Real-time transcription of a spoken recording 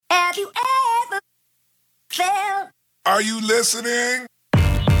Are you listening?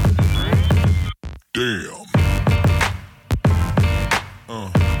 Damn.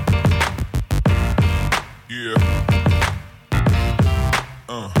 Yeah.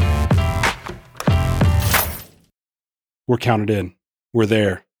 We're counted in. We're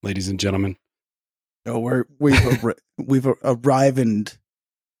there, ladies and gentlemen. Oh, we've arrived.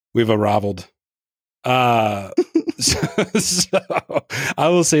 We've arrived. So I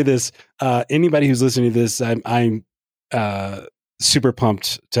will say this: anybody who's listening to this, I'm super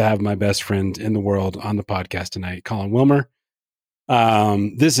pumped to have my best friend in the world on the podcast tonight, Colin Wilmer.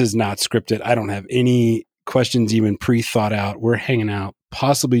 This is not scripted. I don't have any questions even pre-thought out. We're hanging out,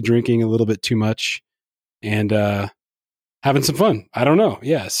 possibly drinking a little bit too much, and having some fun. I don't know.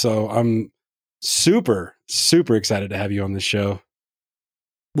 Yeah, so I'm super excited to have you on this show.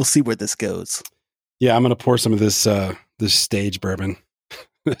 We'll see where this goes. Yeah, I'm gonna pour some of this stage bourbon.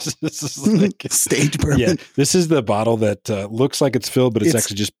 this is like stage bourbon. Yeah, this is the bottle that looks like it's filled, but it's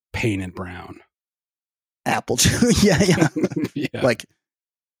actually just painted brown. Apple juice. Yeah. Yeah. Like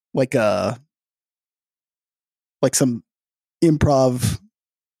some improv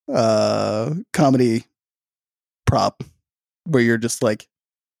comedy prop where you're just like,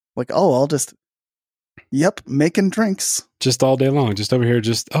 oh, I'll just making drinks just all day long, just over here,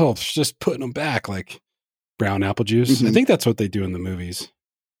 just putting them back like brown apple juice. Mm-hmm. I think that's what they do in the movies.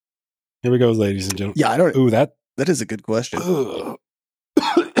 Here we go, ladies and gentlemen. Yeah, I don't. Ooh, that is a good question. All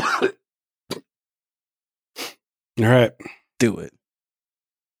right, do it.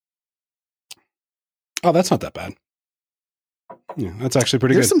 Oh, that's not that bad. Yeah, that's actually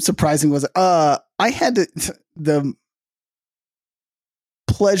pretty There's good. some surprising ones. I had the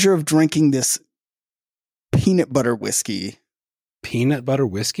pleasure of drinking this peanut butter whiskey. Peanut butter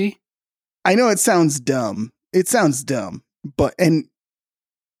whiskey? I know it sounds dumb. But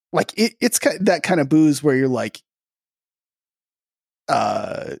like it's that kind of booze where you're like,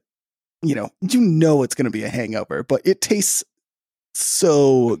 it's going to be a hangover, but it tastes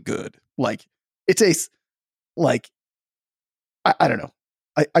so good. Like it tastes like, I don't know.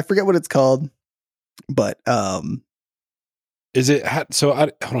 I forget what it's called, but is it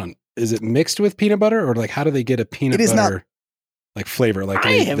hold on? Is it mixed with peanut butter, or like how do they get a peanut butter like flavor? Like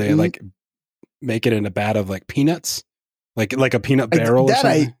they like make it in a vat of like peanuts, like a peanut barrel or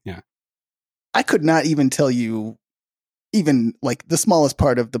something. I could not even tell you even like the smallest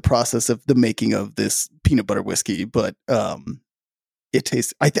part of the process of the making of this peanut butter whiskey, but it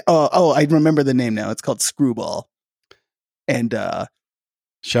tastes. I remember the name now. It's called Screwball. And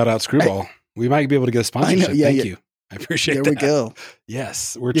shout out Screwball. We might be able to get a sponsorship. Thank you. I appreciate that. There we go.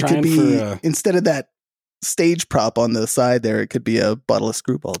 Yes. We're trying for instead of that stage prop on the side there, it could be a bottle of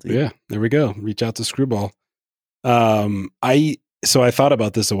Screwball, dude. Yeah, there we go. Reach out to Screwball. I thought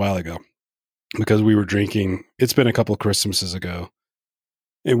about this a while ago because we were drinking, it's been a couple of Christmases ago,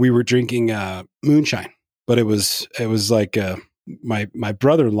 and we were drinking moonshine, but it was like my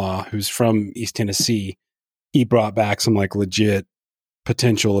brother-in-law, who's from East Tennessee, he brought back some like legit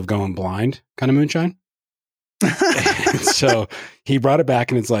potential of going blind kind of moonshine. So he brought it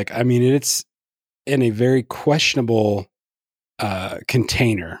back, and it's like, I mean, it's in a very questionable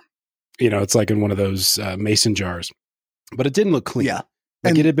container. It's like in one of those mason jars, but it didn't look clean. Yeah.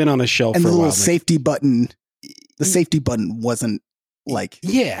 Like it had been on a shelf and for a the while. little safety button, the safety button wasn't like,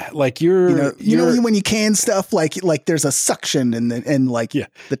 like you're when you can stuff like there's a suction and like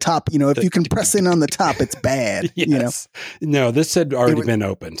the top, if you can press in on the top, it's bad. Yes. No, this had already been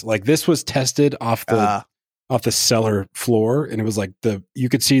opened. Like this was tested off the cellar floor, and it was like you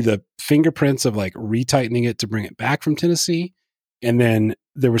could see the fingerprints of like retightening it to bring it back from Tennessee, and then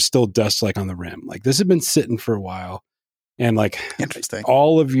there was still dust like on the rim. Like this had been sitting for a while, and like interesting.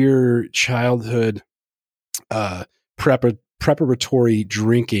 All of your childhood preparatory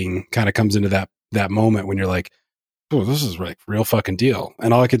drinking kind of comes into that moment when you're like, oh, this is like real fucking deal.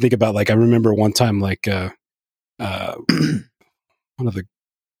 And all I could think about, like, I remember one time, like one of the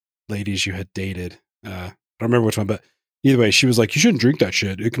ladies you had dated, I don't remember which one, but either way, she was like, you shouldn't drink that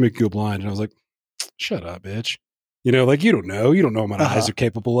shit. It can make you go blind. And I was like, shut up, bitch. Like, you don't know what my eyes are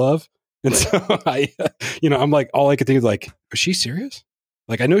capable of. And so I'm like, all I could think is like, was she serious?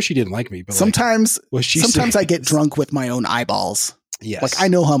 Like, I know she didn't like me, but sometimes, like, was she sometimes serious? I get drunk with my own eyeballs. Yes. Like I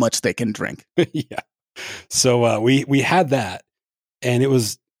know how much they can drink. Yeah. So we had that, and it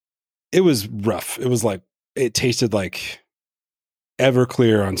was rough. It was like, it tasted like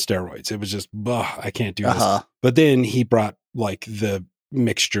Everclear on steroids. It was just, I can't do this. But then he brought like the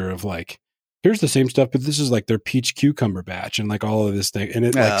mixture of like, here's the same stuff, but this is like their peach cucumber batch and like all of this thing. And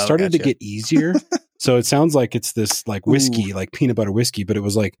it like started to get easier. So it sounds like it's this like whiskey, like peanut butter whiskey, but it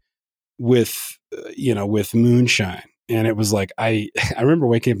was like with moonshine. And it was like, I remember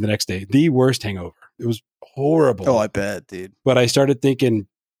waking up the next day, the worst hangover. It was horrible. Oh, I bet, dude. But I started thinking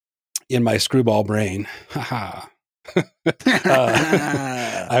in my screwball brain, haha.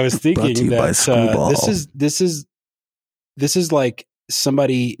 I was thinking that this is like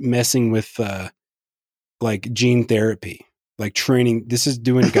somebody messing with like gene therapy, like training. This is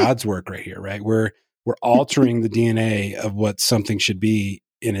doing God's work right here, right? We're altering the DNA of what something should be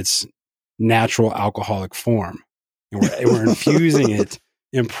in its natural alcoholic form, and we're infusing it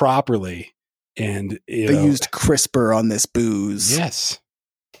improperly. And they used CRISPR on this booze, yes,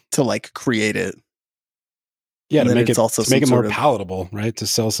 to like create it. Yeah, to make it more palatable, right? To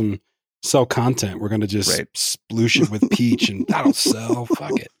sell content. We're going to just sploosh it with peach and that'll sell.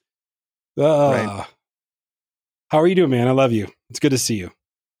 Fuck it. Right. How are you doing, man? I love you. It's good to see you.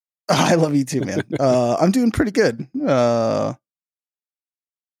 I love you too, man. I'm doing pretty good. I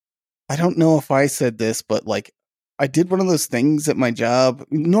don't know if I said this, but like I did one of those things at my job.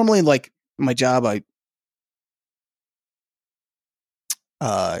 Normally, like my job,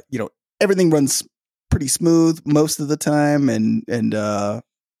 everything runs pretty smooth most of the time, and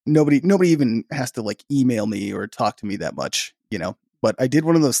nobody even has to like email me or talk to me that much, But I did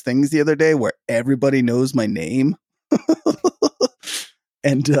one of those things the other day where everybody knows my name.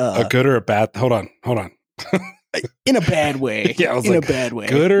 And a good or a bad? Hold on. In a bad way. Yeah, I was in a bad way.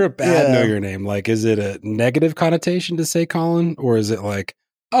 Good or a bad? Know your name. Like, is it a negative connotation to say Colin, or is it like,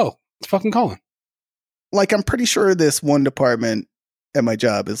 oh, it's fucking Colin? Like, I'm pretty sure this one department at my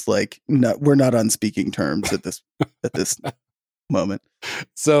job is like, no, we're not on speaking terms at this moment.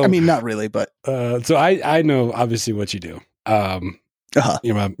 So I mean, not really, but so I know obviously what you do.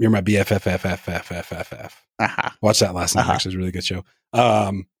 You're my BFFFFFFF. Watch that last night. Actually, it was a really good show.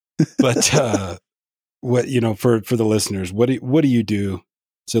 But what for the listeners, what do you do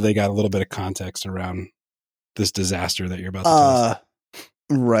so they got a little bit of context around this disaster that you're about to tell us?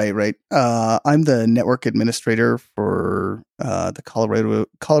 Right. I'm the network administrator for the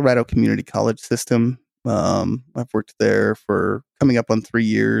Colorado Community College system. I've worked there for coming up on 3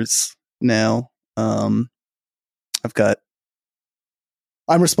 years now. I'm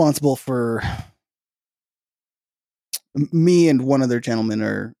responsible for me and one other gentleman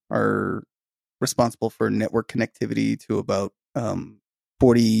are responsible for network connectivity to about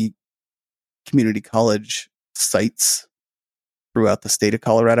 40 community college sites throughout the state of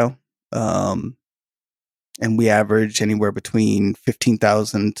Colorado. And we average anywhere between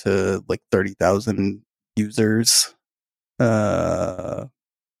 15,000 to like 30,000 users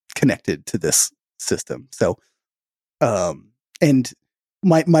connected to this system. So, and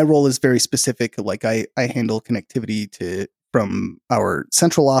my role is very specific. Like I handle connectivity from our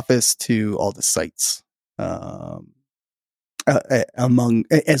central office to all the sites, among,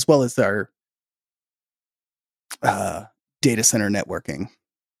 as well as our data center networking.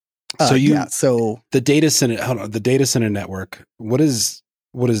 So the data center network, what is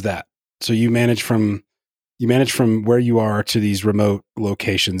that? So you manage from where you are to these remote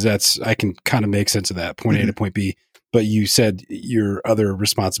locations. I can kind of make sense of that, point A to point B. But you said your other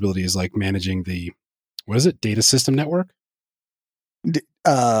responsibility is like managing the, what is it? Data system network?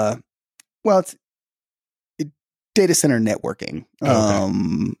 Well, it's data center networking,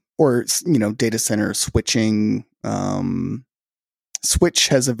 or, data center switching. Switch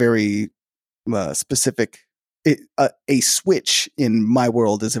has a very specific, a switch in my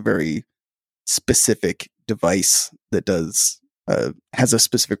world is a very specific device that has a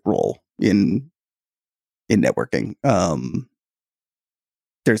specific role in networking.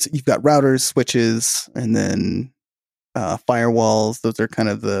 You've got routers, switches, and then firewalls. Those are kind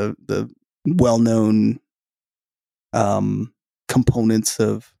of the well-known components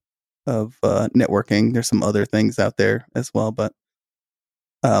of networking. There's some other things out there as well, but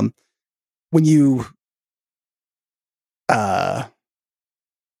when you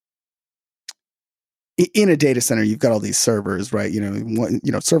in a data center, you've got all these servers, right?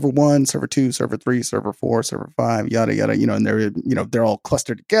 Server 1, server 2, server 3, server 4, server 5, yada yada. And they're all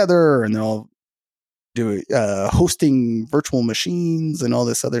clustered together, and they're all doing hosting virtual machines and all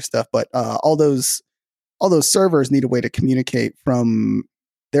this other stuff. But all those servers need a way to communicate from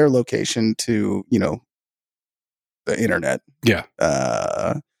their location to the internet. Yeah.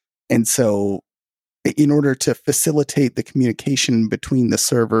 And so, in order to facilitate the communication between the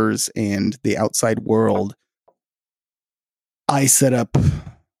servers and the outside world, I set up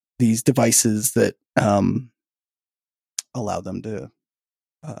these devices that allow them to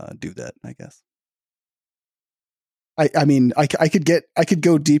do that, I guess. I mean, I could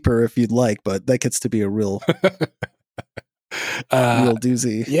go deeper if you'd like, but that gets to be a real Real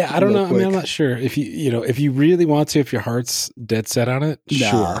doozy. Yeah, I don't real know. I mean, I'm quick. not sure if if you really want to, if your heart's dead set on it,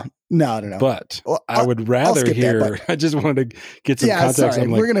 sure. No. But Well, I would rather skip that, hear. but- I just wanted to get some Yeah, context. sorry.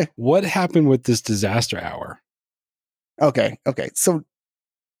 I'm like, We're gonna. what happened with this disaster hour? Okay. So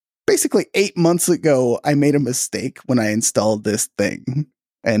basically, 8 months ago, I made a mistake when I installed this thing,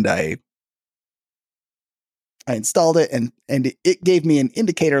 and I installed it, and it gave me an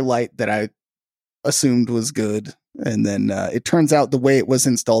indicator light that I assumed was good, and then it turns out the way it was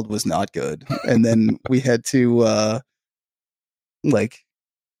installed was not good, and then we had to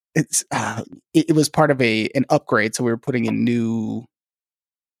it was part of an upgrade, so we were putting in new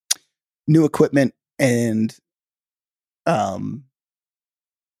equipment, and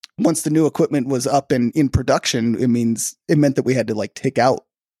once the new equipment was up and in production, it meant that we had to like take out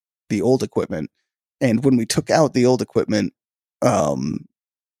the old equipment. And when we took out the old equipment,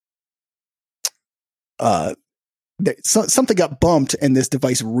 something got bumped, and this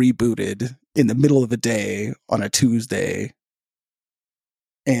device rebooted in the middle of the day on a Tuesday.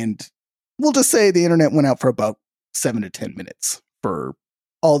 And we'll just say the internet went out for about 7 to 10 minutes for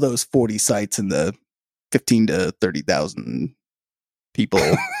all those 40 sites and the 15 to 30,000 people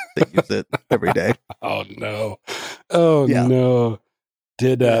that use it every day. Oh no! Oh Yeah. no!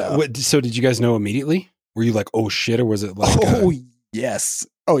 Did Yeah. did you guys know immediately? Were you like, oh shit, or was it like? Oh yes.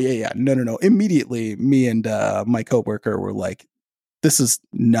 Oh yeah. No. Immediately, me and my coworker were like, "This is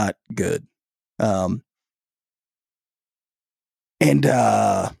not good." And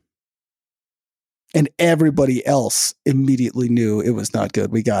everybody else immediately knew it was not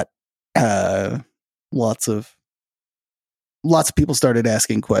good. We got lots of people started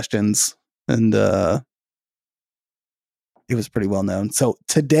asking questions, and it was pretty well known. So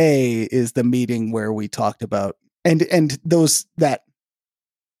today is the meeting where we talked about and that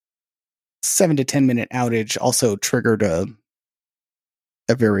 7 to 10 minute outage also triggered a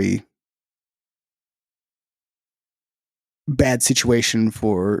very bad situation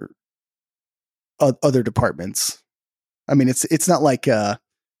for other departments. I mean, it's not like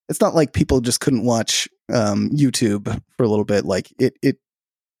people just couldn't watch YouTube for a little bit. Like it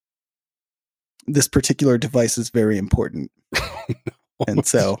this particular device is very important. And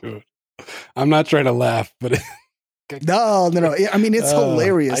so I'm not trying to laugh, but no. I mean, it's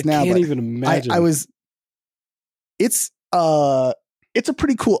hilarious now. I can't but even imagine. It's a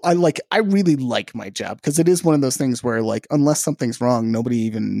pretty cool. I really like my job because it is one of those things where like, unless something's wrong,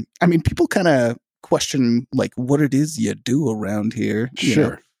 people kind of question like what it is you do around here.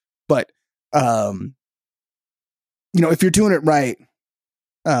 Sure. Know? But, if you're doing it right,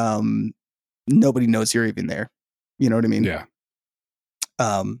 nobody knows you're even there. You know what I mean? Yeah.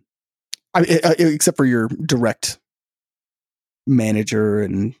 Except for your direct manager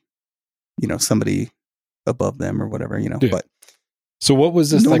and, somebody above them or whatever, Yeah. But so what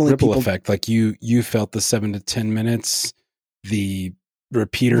was this like ripple people, effect? Like you felt the 7 to 10 minutes, the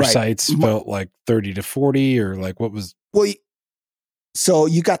repeater right. sites felt like 30 to 40, or like what was? Well, so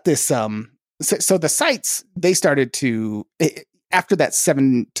you got this, so the sites, they started to, after that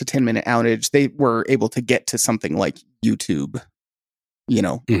 7 to 10 minute outage, they were able to get to something like YouTube,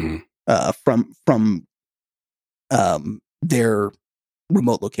 from their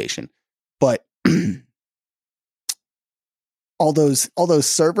remote location. But all those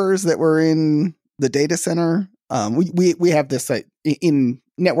servers that were in the data center, we have this in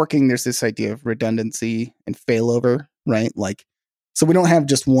networking. There's this idea of redundancy and failover, right? Like, so we don't have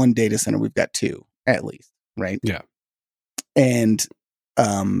just one data center; we've got two at least, right? Yeah. And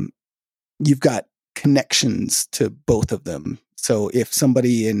you've got connections to both of them. So if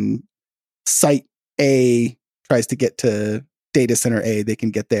somebody in site A tries to get to data center A, they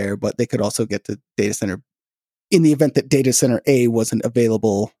can get there, but they could also get to data center. In the event that data center A wasn't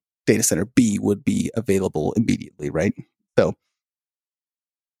available, data center B would be available immediately, right? So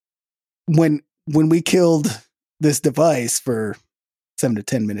when we killed this device for 7 to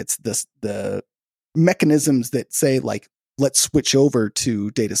 10 minutes, the mechanisms that say like, let's switch over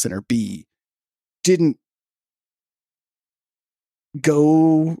to data center B didn't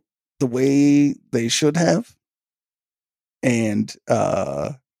go the way they should have. And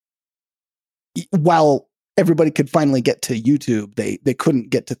while everybody could finally get to YouTube, they couldn't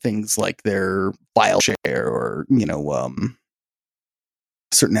get to things like their file share or,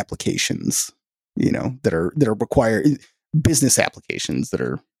 certain applications, that are required, business applications that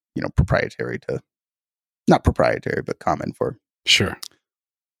are, proprietary to, not proprietary, but common for Sure.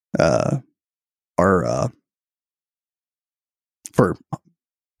 For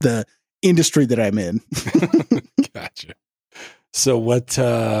the industry that I'm in. Gotcha. So what?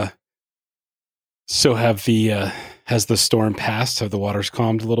 So have has the storm passed? Have the waters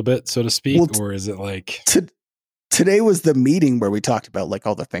calmed a little bit, so to speak? Well, or is it like today was the meeting where we talked about like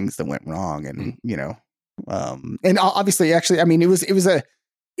all the things that went wrong, and and obviously, actually, I mean, it was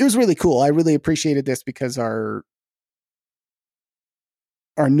really cool. I really appreciated this because our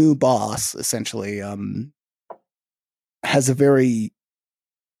new boss essentially has a very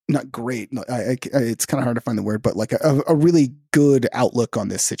not great. It's kind of hard to find the word, but like a really good outlook on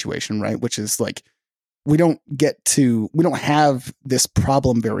this situation, right? Which is like we don't have this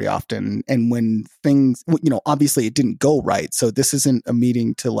problem very often, and when things, obviously it didn't go right, so this isn't a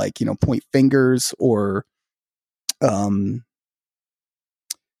meeting to like point fingers or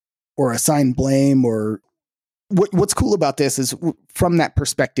assign blame. Or what's cool about this is from that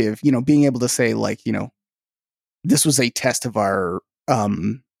perspective, being able to say like this was a test of our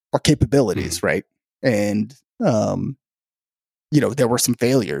capabilities, right? And there were some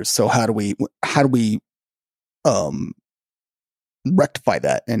failures. So how do we rectify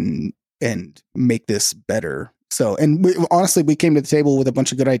that and make this better? So, and honestly, we came to the table with a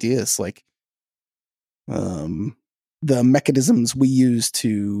bunch of good ideas, like the mechanisms we use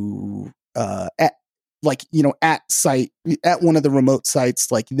to at one of the remote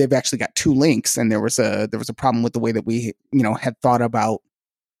sites, like they've actually got 2 links, and there was a problem with the way that we had thought about.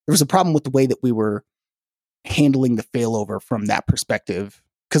 There was a problem with the way that we were handling the failover from that perspective,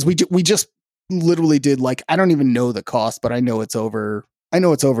 because we just literally did like, I don't even know the cost, but I know it's over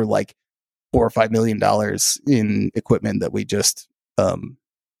like $4 or $5 million in equipment that we just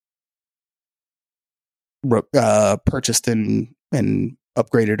purchased and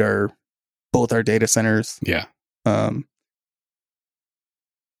upgraded both our data centers. Yeah.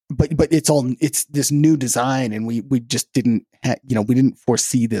 But it's this new design, and we just didn't we didn't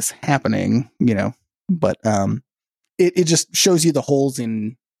foresee this happening, but it just shows you the holes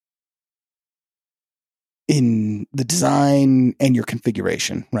in the design and your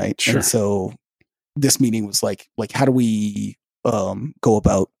configuration, right? Sure. And so this meeting was like how do we go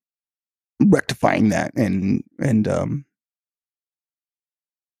about rectifying that and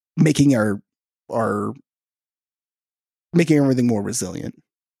making making everything more resilient.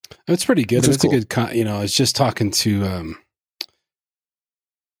 That's pretty good. That's cool. A good, I was just talking to,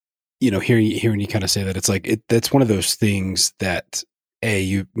 hearing you kind of say that, it's like, that's one of those things that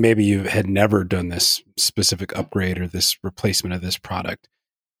you had never done this specific upgrade or this replacement of this product.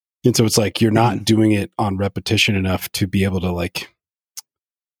 And so it's like, you're not doing it on repetition enough to be able to like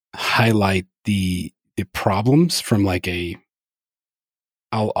highlight the problems from like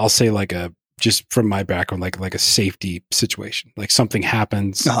I'll say like just from my background, like a safety situation, like something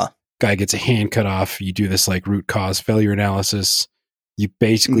happens, guy gets a hand cut off. You do this like root cause failure analysis. You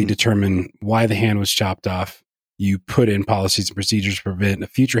basically determine why the hand was chopped off. You put in policies and procedures to prevent a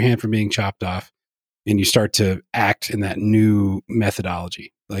future hand from being chopped off. And you start to act in that new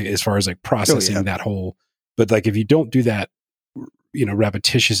methodology, like as far as like processing that whole, but like, if you don't do that,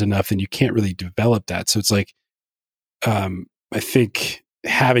 repetitious enough, then you can't really develop that. So it's like, I think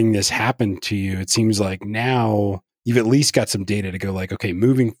having this happen to you, it seems like now you've at least got some data to go like, okay,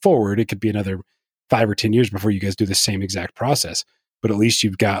 moving forward, it could be another 5 or 10 years before you guys do the same exact process. But at least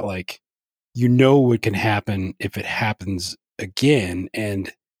you've got like, what can happen if it happens again.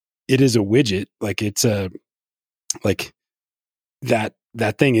 And it is a widget. Like it's like that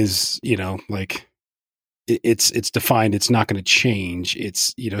thing is, like it's defined. It's not going to change.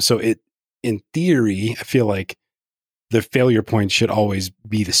 It's, so it, in theory, I feel like the failure point should always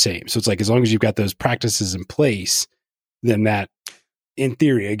be the same. So it's like, as long as you've got those practices in place, then that, in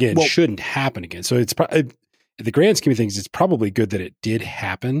theory, again, shouldn't happen again. So it's probably, in the grand scheme of things, it's probably good that it did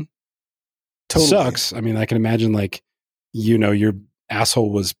happen. Totally. Sucks. I mean, I can imagine like, your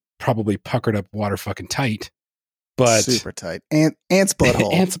asshole was probably puckered up water fucking tight, but super tight. Ant's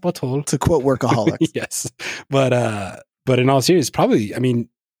butthole. Ant's butthole. To quote Workaholics. Yes. But in all seriousness, probably, I mean,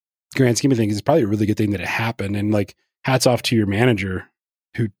 grand scheme of things, it's probably a really good thing that it happened. And like, hats off to your manager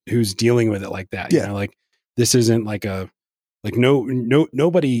who's dealing with it like that. Yeah. Like this isn't like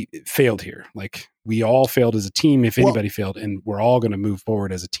nobody failed here. Like we all failed as a team. If anybody failed, and we're all going to move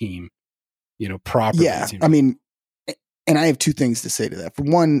forward as a team, properly. Yeah. I mean, and I have 2 things to say to that. For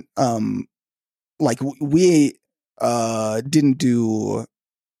one, like we didn't do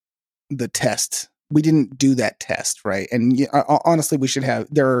the test. We didn't do that test, right? And honestly, we should have.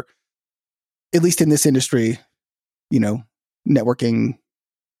 There are, at least in this industry, networking,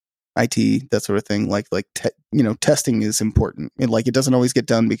 IT, that sort of thing. Like testing is important, and like it doesn't always get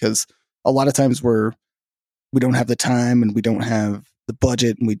done because a lot of times we don't have the time, and we don't have the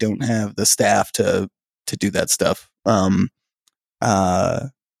budget, and we don't have the staff to do that stuff.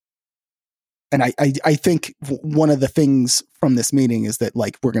 and I think one of the things from this meeting is that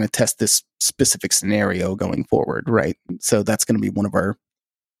like we're going to test this specific scenario going forward, right? So that's going to be one of our,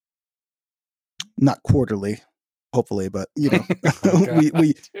 not quarterly, hopefully, but Oh,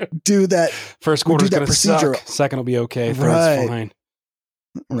 we do that. First quarter's that going to procedure. suck. Second will be okay. Third's Right. fine.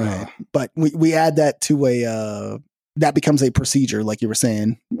 Right. But we add that to that becomes a procedure, like you were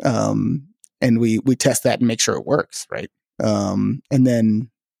saying. And we test that and make sure it works. Right. And then,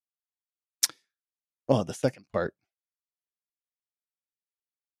 the second part.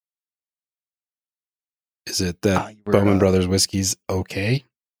 Is it that Bowman Brothers whiskey's okay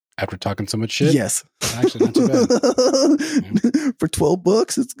after talking so much shit? Yes. Actually, not too bad. For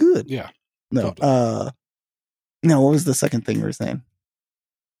 $12, it's good. Yeah. No. No, what was the second thing you were saying?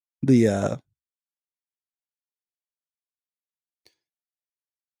 Yeah,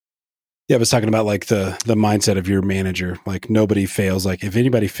 I was talking about like the mindset of your manager. Like nobody fails. Like if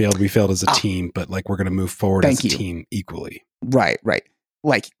anybody failed, we failed as a team, but like we're going to move forward as a team equally. Right.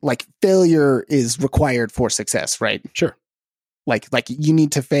 Like failure is required for success, right? Sure. Like you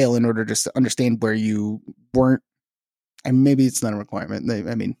need to fail in order to understand where you weren't. And maybe it's not a requirement.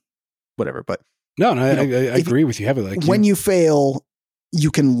 I mean, whatever. But no, I agree with you heavily. Like when you fail, you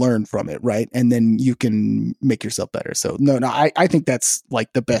can learn from it, right? And then you can make yourself better. So no, I think that's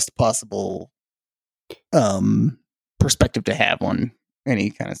like the best possible perspective to have on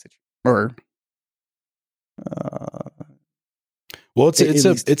any kind of situation. Or well, it's a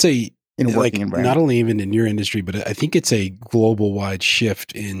in a working like environment. not only even in your industry, but I think it's a global wide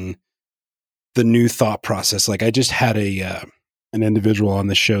shift in the new thought process. Like I just had an individual on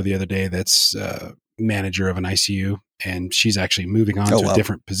the show the other day that's manager of an ICU, and she's actually moving on to a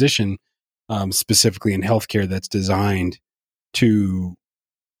different position, specifically in healthcare, that's designed to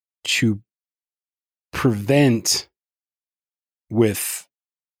prevent with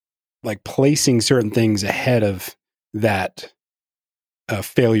like placing certain things ahead of that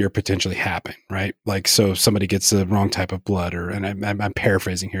failure potentially happen, right? Like, so somebody gets the wrong type of blood, and I'm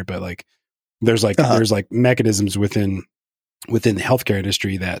paraphrasing here, but like there's like mechanisms within the healthcare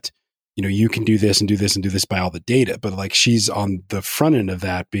industry that, you can do this and do this and do this by all the data, but like she's on the front end of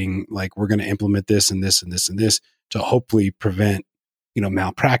that being like, we're going to implement this and this and this and this to hopefully prevent,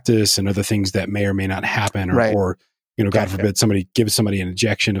 malpractice and other things that may or may not happen, or God forbid somebody gives somebody an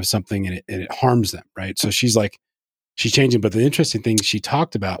injection of something and it harms them. Right. So she's changing. But the interesting thing she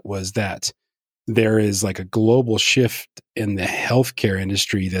talked about was that there is like a global shift in the healthcare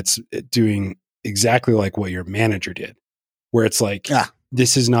industry that's doing exactly like what your manager did, where it's like,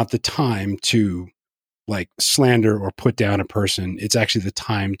 this is not the time to like slander or put down a person. It's actually the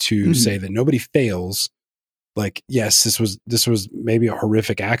time to say that nobody fails. Like, yes, this was maybe a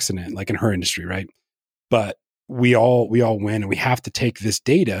horrific accident, like in her industry, right? But we all win, and we have to take this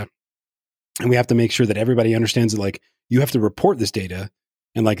data and we have to make sure that everybody understands that like you have to report this data,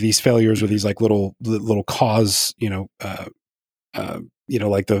 and like these failures or these like little cause,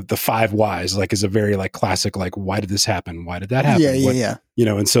 like the 5 whys, like is a very like classic, like, why did this happen? Why did that happen? Yeah.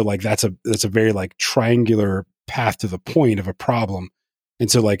 And so like, that's a very like triangular path to the point of a problem. And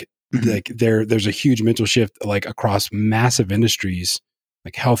so like, like there's a huge mental shift, like across massive industries,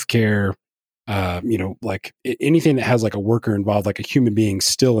 like healthcare, like anything that has like a worker involved, like a human being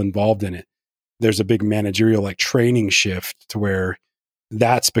still involved in it. There's a big managerial like training shift to where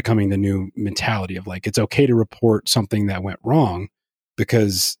that's becoming the new mentality of like, it's okay to report something that went wrong,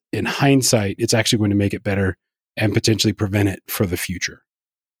 because in hindsight, it's actually going to make it better and potentially prevent it for the future.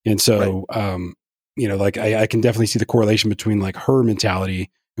 And so, like I can definitely see the correlation between like her mentality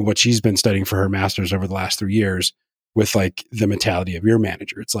and what she's been studying for her master's over the last 3 years with like the mentality of your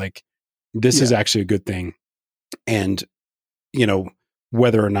manager. It's like, this is actually a good thing. And,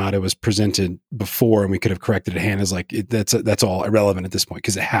 whether or not it was presented before and we could have corrected it at hand is like, that's all irrelevant at this point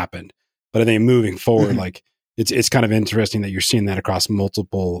because it happened. But I think moving forward, like it's kind of interesting that you're seeing that across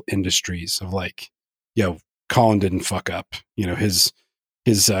multiple industries of like, Colin didn't fuck up, his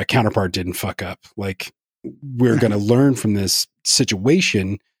counterpart didn't fuck up. Like, we're going to learn from this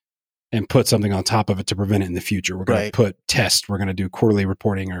situation and put something on top of it to prevent it in the future. We're going to put tests, we're going to do quarterly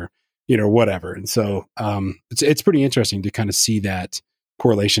reporting or, whatever. And so it's pretty interesting to kind of see that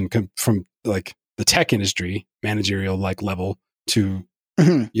correlation from like the tech industry managerial like level to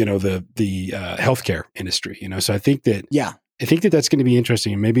the healthcare industry. So I think that that's going to be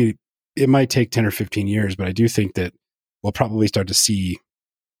interesting. And maybe it might take 10 or 15 years, but I do think that we'll probably start to see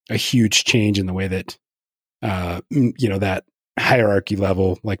a huge change in the way that that hierarchy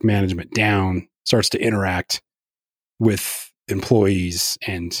level, like management down, starts to interact with employees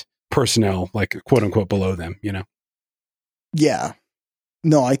and personnel, like quote unquote below them. Yeah.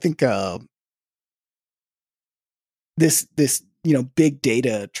 No, I think this big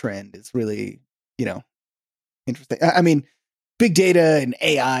data trend is really interesting. I mean, big data and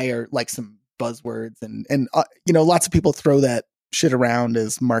AI are like some buzzwords, and lots of people throw that shit around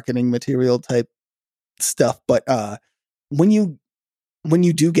as marketing material type stuff. But when you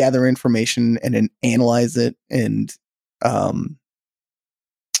do gather information and then analyze it and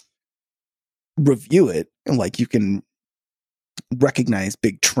review it, and like you can recognize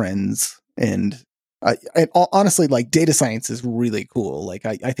big trends, and honestly, like data science is really cool. Like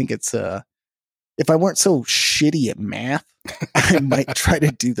I think it's if I weren't so shitty at math, I might try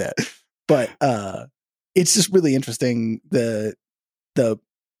to do that. But it's just really interesting the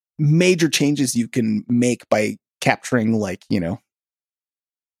major changes you can make by capturing like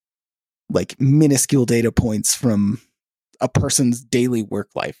minuscule data points from a person's daily work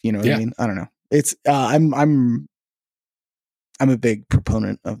life. You know what I mean? I don't know. It's I'm a big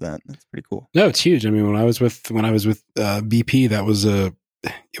proponent of that. That's pretty cool. No, it's huge. I mean, when I was with BP, that was it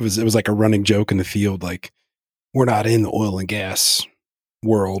was like a running joke in the field. Like, we're not in the oil and gas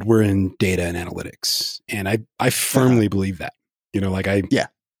world. We're in data and analytics. And I firmly believe that,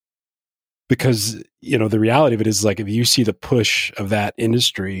 because, the reality of it is like, if you see the push of that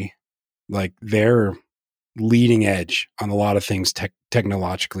industry, like they're leading edge on a lot of things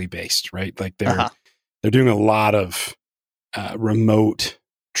technologically based, right? Like they're doing a lot of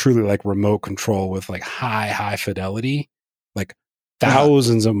truly like remote control with like high fidelity, like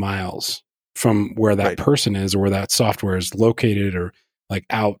thousands of miles from where that person is or where that software is located, or like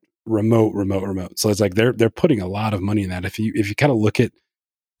out remote. So it's like they're putting a lot of money in that. If you kind of look at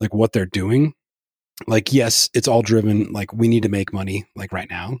like what they're doing, like, yes, it's all driven, like we need to make money like right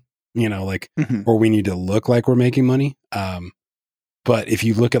now, or we need to look like we're making money. But if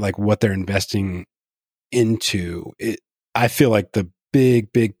you look at like what they're investing into it, I feel like the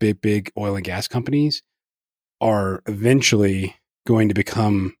big oil and gas companies are eventually going to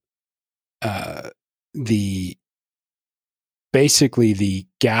become basically the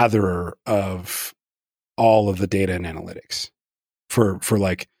gatherer of all of the data and analytics for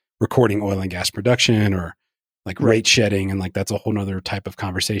like recording oil and gas production, or like rate shedding. And like, that's a whole nother type of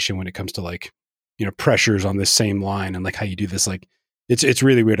conversation when it comes to like, pressures on this same line and like how you do this. Like it's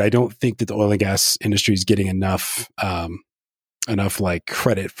really weird. I don't think that the oil and gas industry is getting enough like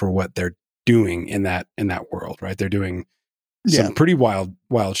credit for what they're doing in that world, right? They're doing some pretty wild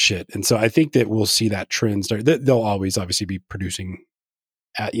shit. And so I think that we'll see that trend start. They'll always obviously be producing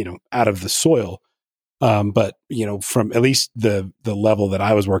out of the soil. But from at least the level that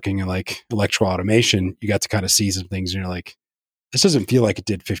I was working in, like electrical automation, you got to kind of see some things and you're like, this doesn't feel like it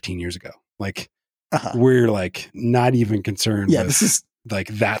did 15 years ago. Like we're like not even concerned with this is like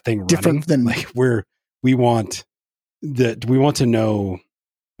that thing different running. than like we want to know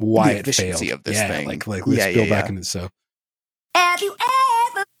why it failed of this thing. Like let's go back into so. Have you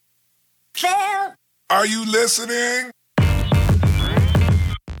ever felt? Are you listening?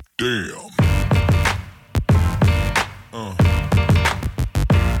 Damn.